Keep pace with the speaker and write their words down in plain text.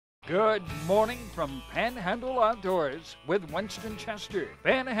Good morning from Panhandle Outdoors with Winston Chester.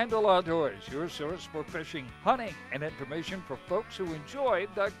 Panhandle Outdoors, your source for fishing, hunting, and information for folks who enjoy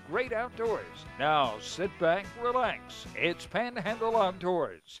the great outdoors. Now sit back, relax. It's Panhandle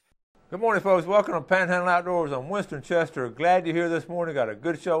Outdoors. Good morning, folks. Welcome to Panhandle Outdoors. I'm Winston Chester. Glad you're here this morning. Got a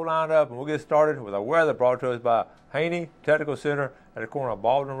good show lined up, and we'll get started with our weather brought to us by Haney Technical Center at the corner of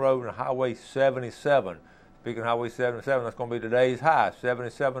Baldwin Road and Highway 77. Speaking of Highway 77, that's going to be today's high,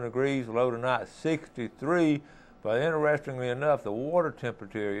 77 degrees, low tonight 63. But interestingly enough, the water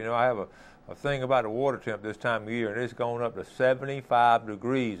temperature, I have a thing about the water temp this time of year, and it's going up to 75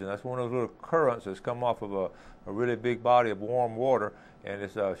 degrees. And that's one of those little currents that's come off of a really big body of warm water, and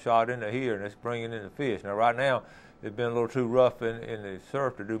it's shot into here, and it's bringing in the fish. Now, right now, it's been a little too rough in the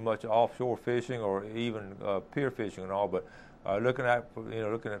surf to do much offshore fishing or even pier fishing and all. But looking at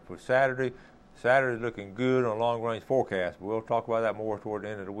for Saturday. Saturday's looking good on a long-range forecast. We'll talk about that more toward the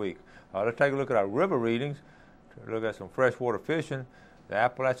end of the week. Let's take a look at our river readings, look at some freshwater fishing. The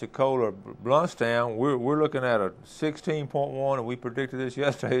Apalachicola Bluntstown, we're looking at a 16.1, and we predicted this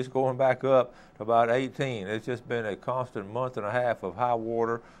yesterday. It's going back up to about 18. It's just been a constant month and a half of high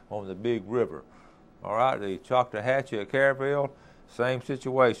water on the big river. All right, the Choctawhatchee at Caryville, same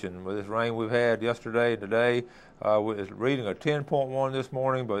situation with this rain we've had yesterday and today. It's reading a 10.1 this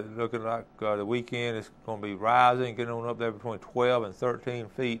morning, but looking like the weekend it's going to be rising, getting on up there between 12 and 13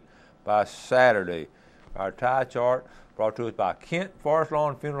 feet by Saturday. Our tide chart brought to us by Kent Forest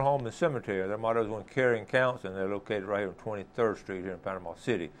Lawn Funeral Home and Cemetery. Their motto is when carrying counts, and they're located right here on 23rd Street here in Panama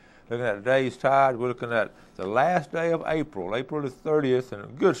City. Looking at today's tide, we're looking at the last day of April, April the 30th,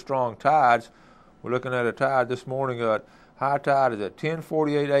 and good strong tides. We're looking at a tide this morning at high tide is at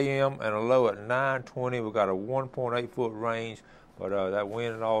 10:48 a.m. and a low at 9:20. We've got a 1.8 foot range, but that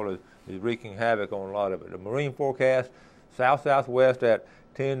wind and all is wreaking havoc on a lot of it. The marine forecast, south-southwest at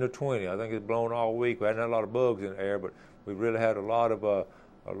 10 to 20. I think it's blown all week. We haven't had a lot of bugs in the air, but we've really had a lot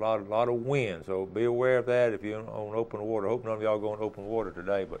of wind. So be aware of that if you're on open water. I hope none of y'all go in open water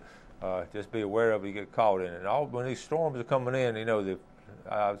today, but just be aware of it. You get caught in it. And when these storms are coming in, I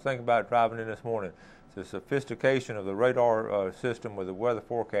was thinking about driving in this morning. The sophistication of the radar system with the weather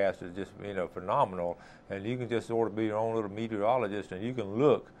forecast is just phenomenal, and you can just sort of be your own little meteorologist, and you can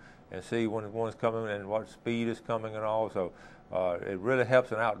look and see when one's coming and what speed is coming and all. So it really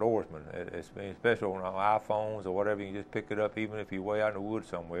helps an outdoorsman, especially on iPhones or whatever. You can just pick it up even if you're way out in the woods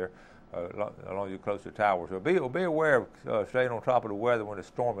somewhere, as long as you're close to towers. So be aware of staying on top of the weather when it's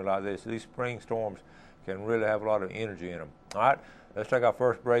stormy like this. These spring storms can really have a lot of energy in them. All right, let's take our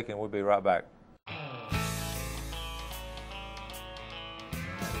first break, and we'll be right back.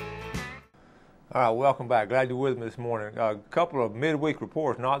 All right, welcome back. Glad you're with me this morning. A couple of midweek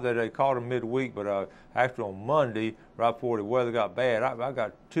reports, not that they called them midweek, but actually on Monday, right before the weather got bad, I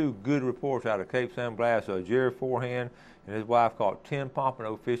got two good reports out of Cape San Blas. Jerry Forehand and his wife caught 10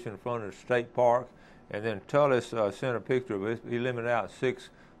 pompano fishing in front of the state park, and then Tullis sent a picture of it. He limited out 6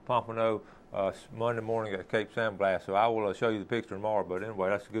 pompano Monday morning at Cape San Blas, so I will show you the picture tomorrow, but anyway,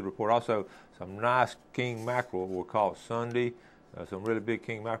 that's a good report. Also, some nice king mackerel were caught Sunday. Some really big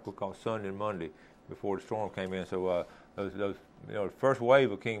king mackerel caught Sunday and Monday before the storm came in. So the first wave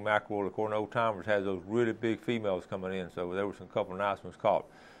of king mackerel, according to old timers, has those really big females coming in. So there were some couple of nice ones caught.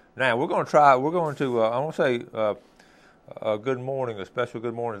 Now I want to say a good morning, a special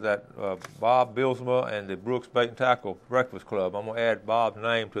good morning to that Bob Bilsma and the Brooks Bait and Tackle Breakfast Club. I'm going to add Bob's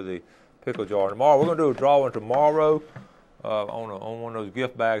name to the pickle jar. Tomorrow we're going to do a drawing tomorrow on one of those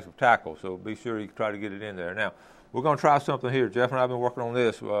gift bags of tackle. So be sure you try to get it in there. Now, we're going to try something here. Jeff and I have been working on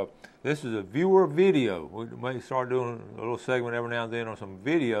this. This is a viewer video. We may start doing a little segment every now and then on some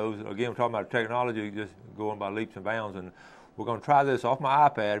videos. Again, we're talking about technology, just going by leaps and bounds. And we're going to try this off my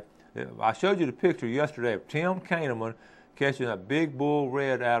iPad. I showed you the picture yesterday of Tim Kahneman catching a big bull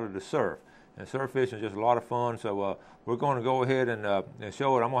red out of the surf. And surf fishing is just a lot of fun. So we're going to go ahead and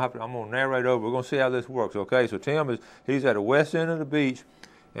show it. I'm going to narrate over. We're going to see how this works. Okay. So Tim he's at the west end of the beach,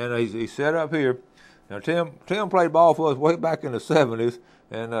 and he's set up here. Now, Tim played ball for us way back in the 70s,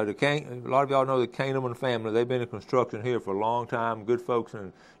 and a lot of y'all know the Kahneman family. They've been in construction here for a long time, good folks,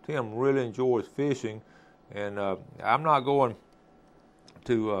 and Tim really enjoys fishing. And I'm not going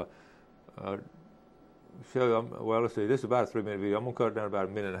to show you, well, let's see, this is about a 3-minute video. I'm going to cut it down to about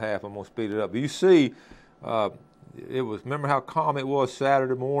a minute and a half. I'm going to speed it up. But you see, remember how calm it was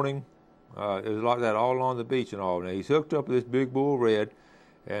Saturday morning? It was like that all along the beach and all. Now, he's hooked up with this big bull red,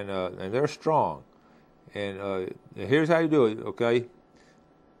 and they're strong. And here's how you do it, okay?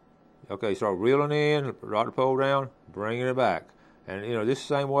 Okay, start reeling in, rod the pole down, bringing it back. And, this is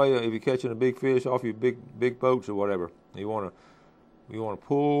the same way if you're catching a big fish off your big boats or whatever. You want to you want to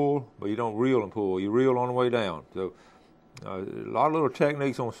pull, but you don't reel and pull. You reel on the way down. So a lot of little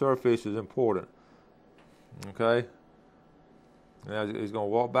techniques on surffish is important. Okay. Now he's going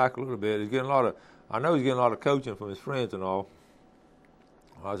to walk back a little bit. He's getting I know he's getting a lot of coaching from his friends and all.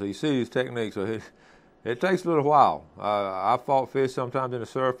 So you see these techniques. So it takes a little while. I fought fish sometimes in the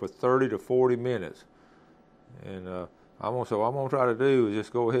surf for 30 to 40 minutes. And what I'm going to try to do is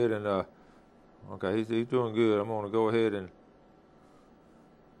just go ahead and, okay, he's doing good. I'm going to go ahead and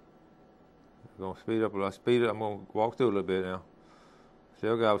speed up. I'm going to walk through a little bit now.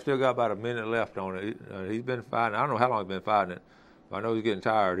 Still got about a minute left on it. He's been fighting. I don't know how long he's been fighting it, but I know he's getting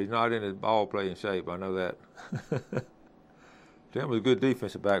tired. He's not in his ball playing shape. I know that. Tim was a good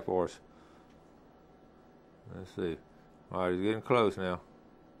defensive back for us. Let's see. All right, he's getting close now.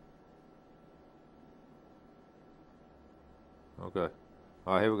 Okay.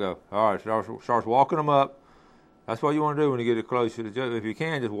 All right, here we go. All right, starts walking them up. That's what you want to do when you get it close. If you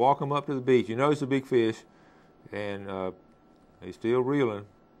can, just walk them up to the beach. You know it's a big fish, and he's still reeling.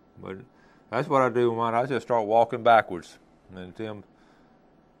 But that's what I do with mine. I just start walking backwards. And Tim,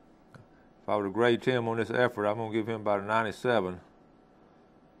 if I were to grade Tim on this effort, I'm going to give him about a 97.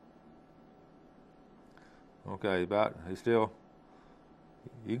 Okay, he's still,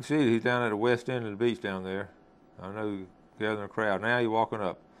 you can see that he's down at the west end of the beach down there. I know he's gathering a crowd. Now he's walking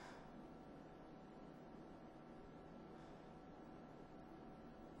up.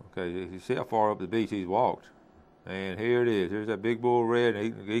 Okay, you see how far up the beach he's walked. And here it is. Here's that big bull red.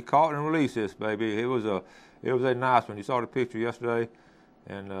 And he caught and released this baby. It was a nice one. You saw the picture yesterday,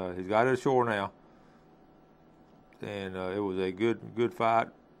 and he's got it ashore now. And it was a good fight.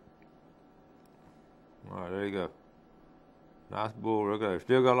 All right, there you go. Nice bull. Okay,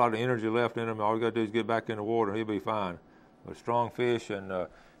 still got a lot of energy left in him. All you got to do is get back in the water, and he'll be fine. But strong fish and a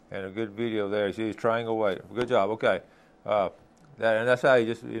good video there. You see he's triangle weight. Good job. Okay. And that's how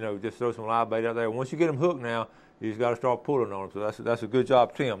you just throw some live bait out there. Once you get them hooked now, you just got to start pulling on them. So that's a good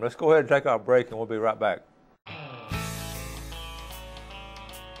job, Tim. Let's go ahead and take our break, and we'll be right back.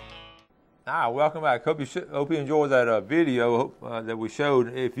 All right, welcome back. Hope you enjoyed that video that we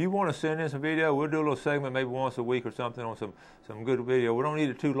showed. If you want to send in some video, we'll do a little segment maybe once a week or something on some good video. We don't need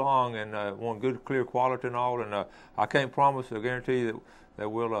it too long, and want good, clear quality and all. And I can't promise or guarantee that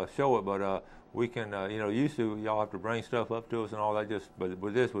we'll show it, but we can, used to y'all have to bring stuff up to us and all that. But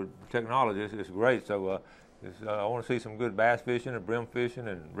with technology, it's great. So I want to see some good bass fishing and brim fishing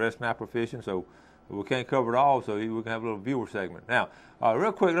and red snapper fishing. So we can't cover it all, so we can have a little viewer segment. Now,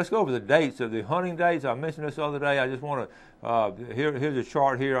 real quick, let's go over the dates of the hunting dates. I mentioned this the other day. I just want to, here's a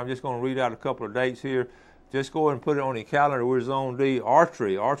chart here. I'm just going to read out a couple of dates here. Just go ahead and put it on your calendar. We're Zone D.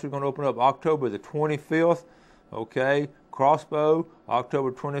 Archery. Archery's going to open up October the 25th. Okay. Crossbow,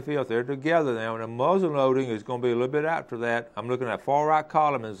 October 25th. They're together now. And the muzzle loading is going to be a little bit after that. I'm looking at far right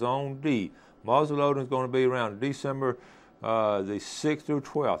column in Zone D. Muzzle loading is going to be around December the 6th through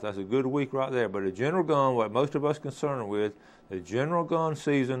 12th. That's a good week right there. But the general gun, what most of us are concerned with, the general gun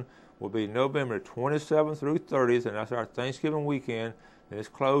season will be November 27th through 30th, and that's our Thanksgiving weekend. And it's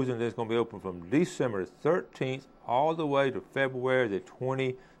closing. It's going to be open from December 13th all the way to February the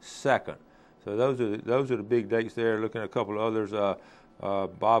 22nd. So those are the big dates there. Looking at a couple of others,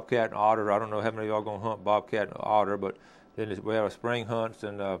 bobcat and otter. I don't know how many of y'all are going to hunt bobcat and otter, but then we have spring hunts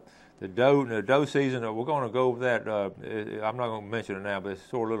and the doe season. We're going to go over that. I'm not going to mention it now, but it's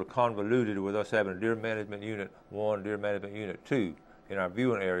sort of a little convoluted with us having a deer management unit 1, deer management unit 2 in our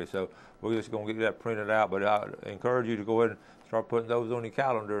viewing area. So we're just going to get that printed out. But I encourage you to go ahead and start putting those on your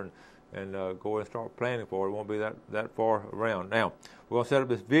calendar and go ahead and start planning for it. It won't be that far around. Now we're going to set up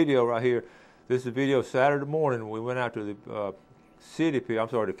this video right here. This is a video Saturday morning. We went out to the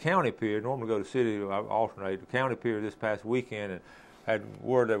the county pier. Normally go to city, I alternate. The county pier this past weekend, and had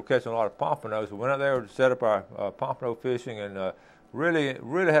word they were catching a lot of pompano. So we went out there to set up our pompano fishing, and really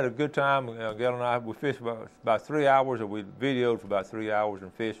had a good time. Gail and I, we fished about 3 hours, and we videoed for about 3 hours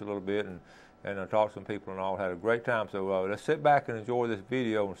and fished a little bit, and talked to some people and all. Had a great time. So let's sit back and enjoy this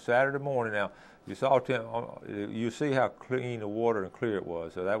video on Saturday morning. Now, you saw Tim. You see how clean the water and clear it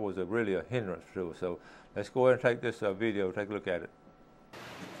was. So that was really a hindrance to us. So let's go ahead and take this video. Take a look at it.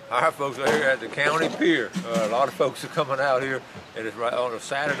 All right, folks, we're here at the county pier. A lot of folks are coming out here, and it's right on a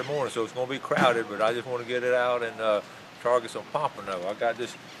Saturday morning, so it's going to be crowded. But I just want to get it out and target some pompano. I got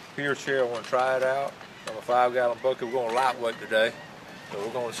this pier chair. I want to try it out. I'm a 5-gallon bucket. We're going lightweight today, so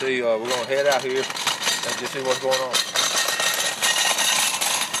we're going to see. We're going to head out here and just see what's going on.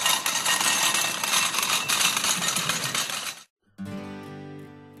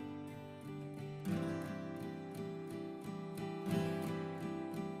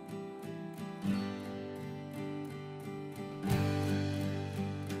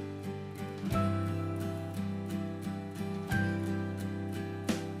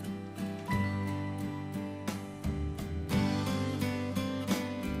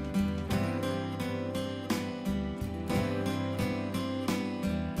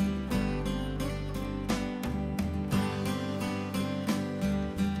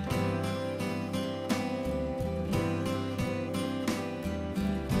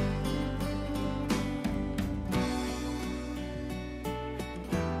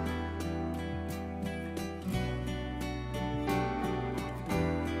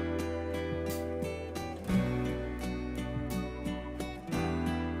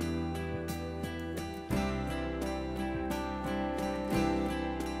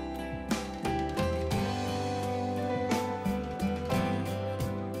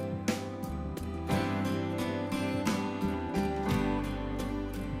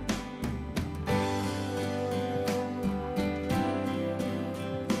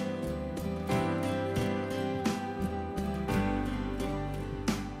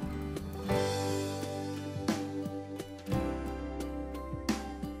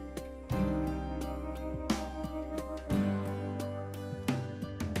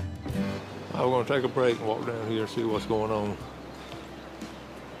 We're going to take a break and walk down here and see what's going on.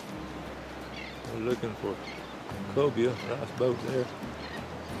 We're looking for cobia. Nice boat there.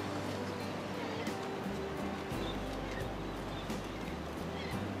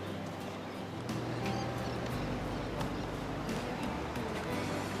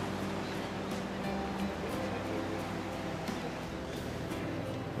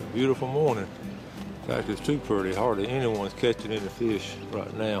 Beautiful morning. In fact, it's too pretty. Hardly anyone's catching any fish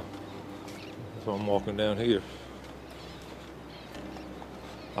right now. So I'm walking down here.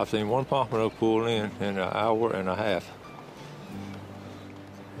 I've seen one pompano pull in an hour and a half.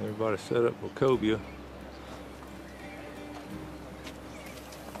 Everybody set up for cobia.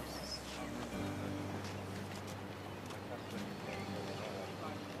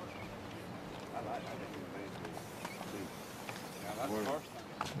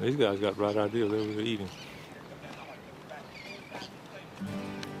 These guys got the right idea. They were eating.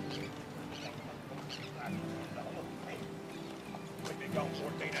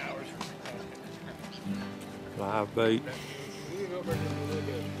 Live bait.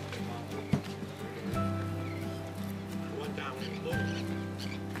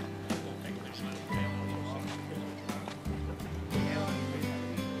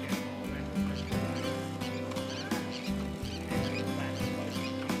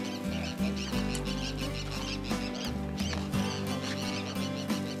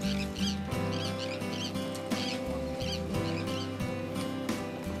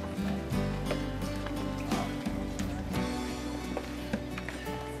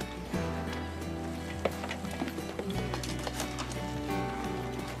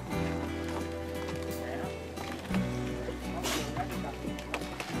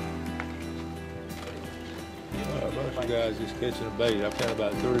 Guys just catching a bait. I've counted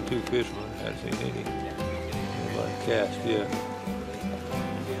about 32 fishermen. Haven't seen anybody cast yet.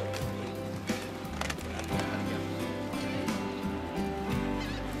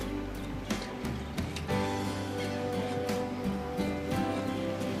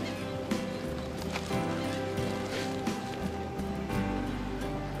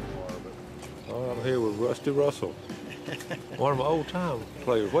 Oh, I'm here with Rusty Russell, one of my old time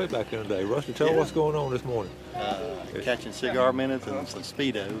players way back in the day. Rusty, tell me what's going on this morning. Catching cigar minnows and some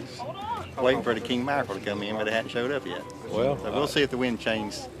speedos. Waiting for the king mackerel to come in, but it hadn't showed up yet. Well, so we'll see if the wind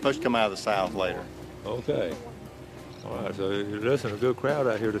changes. Supposed to come out of the south later. Okay. All right. So listen, a good crowd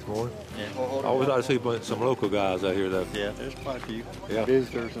out here this morning. Yeah. I always like to see some local guys out here, though. Yeah, there's quite a few. Yeah.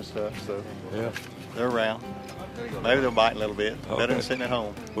 Visitors and stuff. So yeah, they're around. Maybe they'll bite a little bit. Okay. Better than sitting at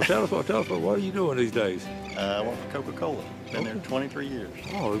home. Well, tell us what are you doing these days? I work for Coca-Cola. Been there 23 years.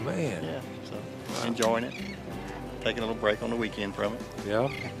 Oh man. Yeah. So enjoying it. Taking a little break on the weekend from it. Yeah.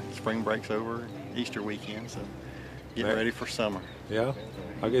 Spring break's over, Easter weekend, so getting ready for summer. Yeah.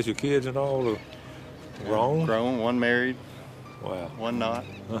 I guess your kids and all are grown? Grown, one married. Wow. One not,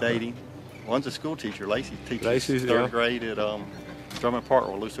 dating. One's a school teacher. Lacey teaches Lacey's, third grade at Drummond Park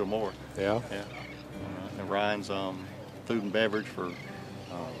with Lucille Moore. Yeah. Yeah. And Ryan's food and beverage for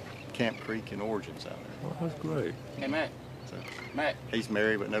Camp Creek and Origins out there. Oh, that's great. Hey, Matt. So, Matt. He's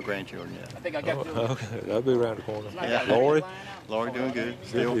married but no grandchildren yet. I think I got Okay, that'll be around the corner. Yeah. Lori doing good.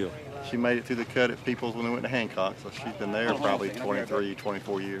 Still, deal. she made it through the cut at Peoples when they went to Hancock, so she's been there probably 23,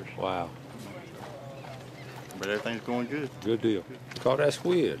 24 years. Wow. But everything's going good. Good deal. Caught that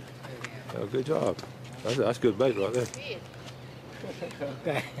squid. Oh, good job. That's good bait right there.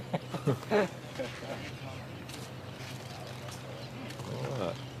 Okay. All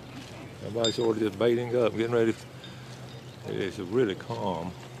right. Everybody's already just baiting up, getting ready. It's really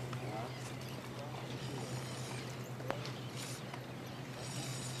calm.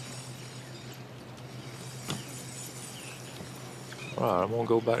 All right, I'm gonna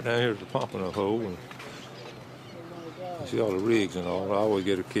go back down here to the pompano hole and see all the rigs and all. I always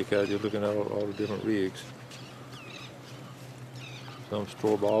get a kick out of just looking at all the different rigs. Some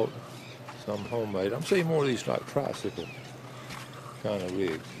store-bought, some homemade. I'm seeing more of these like tricycle kind of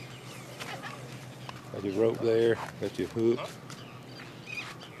rigs. Got your rope there, got your hook.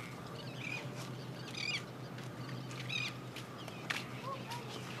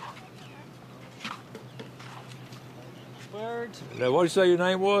 Birds. Now, what did you say your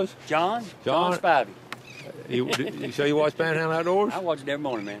name was? John. John? John Spivey. You say you watch Panhandle Outdoors? I watch it every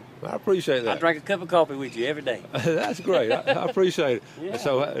morning, man. I appreciate that. I drink a cup of coffee with you every day. That's great. I appreciate it. Yeah.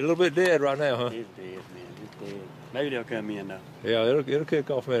 So a little bit dead right now, huh? It's dead, man. It's dead. Maybe they'll come in, though. Yeah, it'll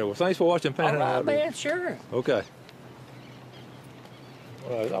kick off a minute. Well, thanks for watching All Panhandle right, Outdoors. man. Sure. Okay.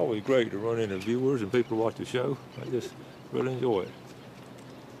 Well, it's always great to run into viewers and people who watch the show. I just really enjoy it.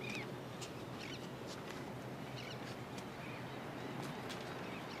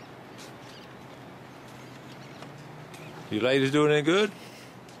 You ladies doing any good?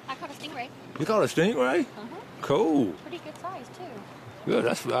 I caught a stingray. You caught a stingray? Cool. Pretty good size, too. Good.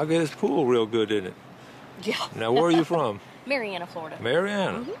 I guess it's pool real good, didn't it? Yeah. Now, where are you from? Marianna, Florida.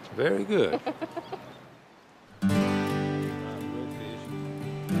 Marianna. Very good.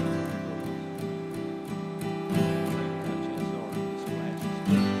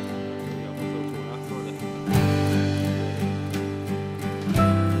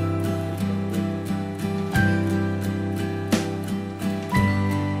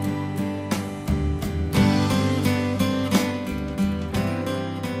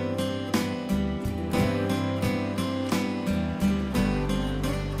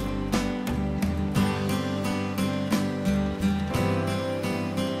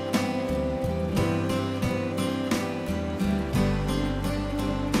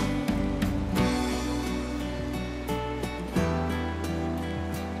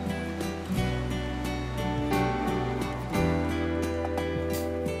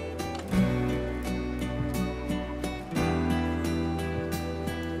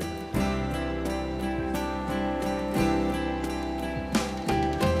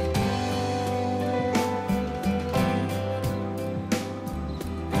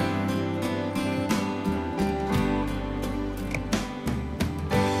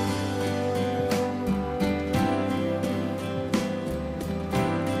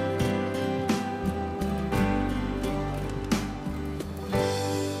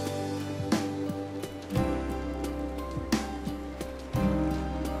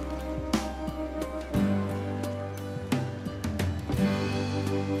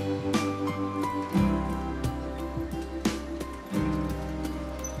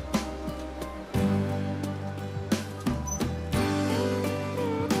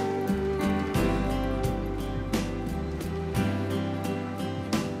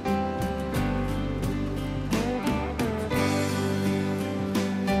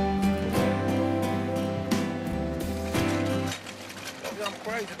 I'm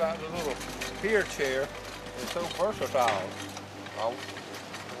crazy about the little pier chair. It's so versatile.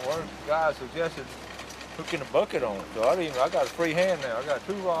 One of the guys suggested hooking a bucket on it, so I got a free hand now. I got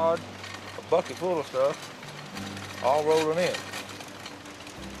 2 rods, a bucket full of stuff, all rolling in.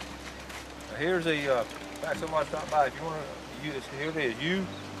 Now here's the, in fact, somebody stopped by. If you want to use, here it is,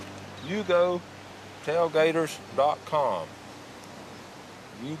 YouGoTailgaters.com.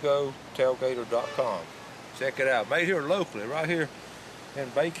 YouGoTailgater.com. Check it out. Made here locally, right here in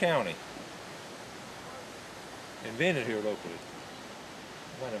Bay County. Invented here locally.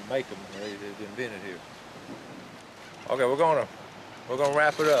 I'm going to make them. They're invented here. Okay, we're gonna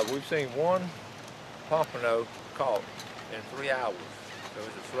wrap it up. We've seen 1 pompano caught in 3 hours. So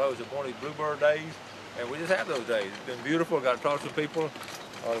it's as slow as one of these bluebird days, and we just have those days. It's been beautiful. Got to talk to some people,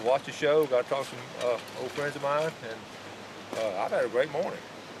 watch the show. Got to talk to some old friends of mine, and I've had a great morning.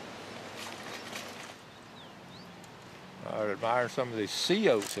 I admire some of these sea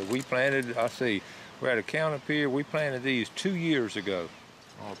oats that we planted. I see we're at a county pier. We planted these 2 years ago.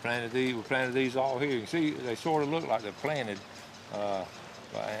 We planted these all here. You can see they sort of look like they're planted,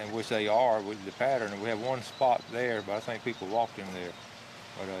 and which they are with the pattern. We have 1 spot there, but I think people walked in there.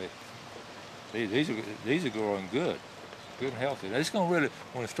 But these are growing good and healthy. It's going to really,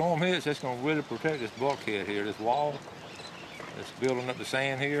 when the storm hits, it's going to really protect this bulkhead here, this wall that's building up the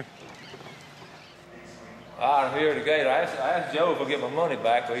sand here. I'm here at the gate. I asked Joe if I'll get my money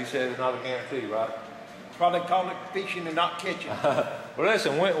back, but he said it's not a guarantee, right? Probably call it fishing and not catching. Well,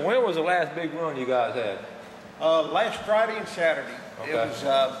 listen, when was the last big run you guys had? Last Friday and Saturday. Okay.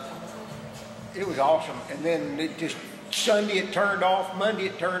 It was awesome. And then it just, Sunday it turned off, Monday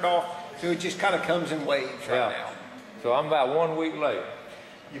it turned off, so it just kind of comes in waves right now. So I'm about 1 week late.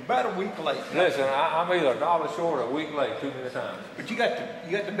 You're about a week late. Listen, I'm either $1 short or a week late too many times. But you got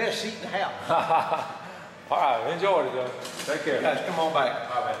the best seat in the house. All right, enjoy it, Joe. Take care. Guys, come on back.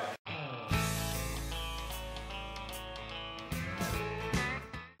 All right, man.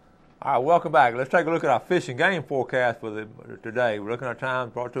 All right, welcome back. Let's take a look at our fish and game forecast for today. We're looking at our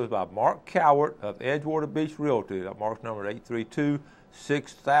time brought to us by Mark Cowart of Edgewater Beach Realty. Mark's number is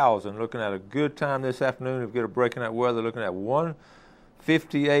 832-6000. Looking at a good time this afternoon. If we get a break in that weather, looking at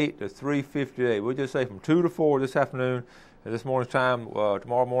 158 to 358. We'll just say from 2 to 4 this afternoon. At this morning's time,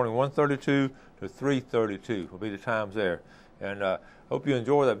 tomorrow morning, 132 to 332 will be the times there. And hope you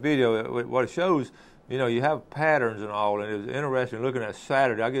enjoy that video. What it shows, you know, you have patterns and all, and it was interesting looking at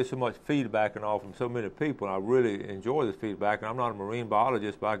Saturday. I get so much feedback and all from so many people, and I really enjoy this feedback. And I'm not a marine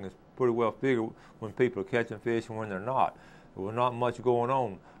biologist, but I can pretty well figure when people are catching fish and when they're not. there was not much going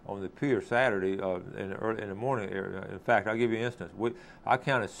on the pier Saturday in the morning area. In fact, I'll give you an instance. I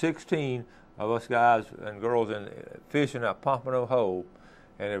counted 16 of us guys and girls fishing that Pompano hole,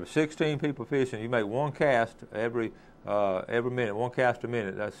 and there were 16 people fishing. You make one cast every minute, one cast a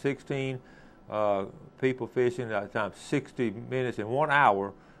minute. That's 16 people fishing. That times 60 minutes in 1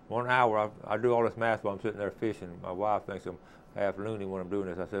 hour. 1 hour. I do all this math while I'm sitting there fishing. My wife thinks I'm half loony when I'm doing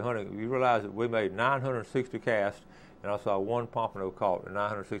this. I said, honey, you realize that we made 960 casts, and I saw one pompano caught, and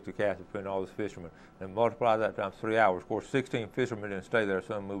 960 casts between all those fishermen. And multiply that times 3 hours. Of course, 16 fishermen didn't stay there.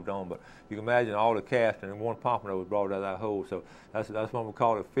 Some moved on. But you can imagine all the casts, and then one pompano was brought out of that hole. So that's what we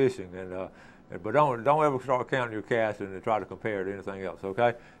call it, fishing. But don't ever start counting your casts and try to compare it to anything else,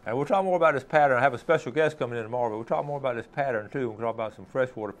 okay? And we'll talk more about this pattern. I have a special guest coming in tomorrow, but we'll talk more about this pattern too. We'll talk about some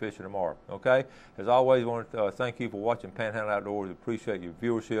freshwater fishing tomorrow, okay? As always, I want to thank you for watching Panhandle Outdoors. Appreciate your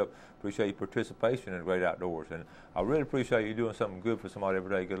viewership. Appreciate your participation in the great outdoors. And I really appreciate you doing something good for somebody every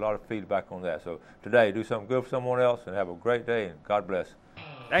day. Get a lot of feedback on that. So today, do something good for someone else, and have a great day, and God bless.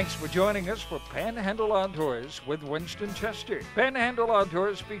 Thanks for joining us for Panhandle Outdoors with Winston Chester. Panhandle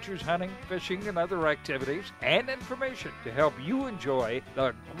Outdoors features hunting, fishing, and other activities and information to help you enjoy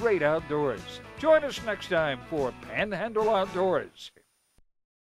the great outdoors. Join us next time for Panhandle Outdoors.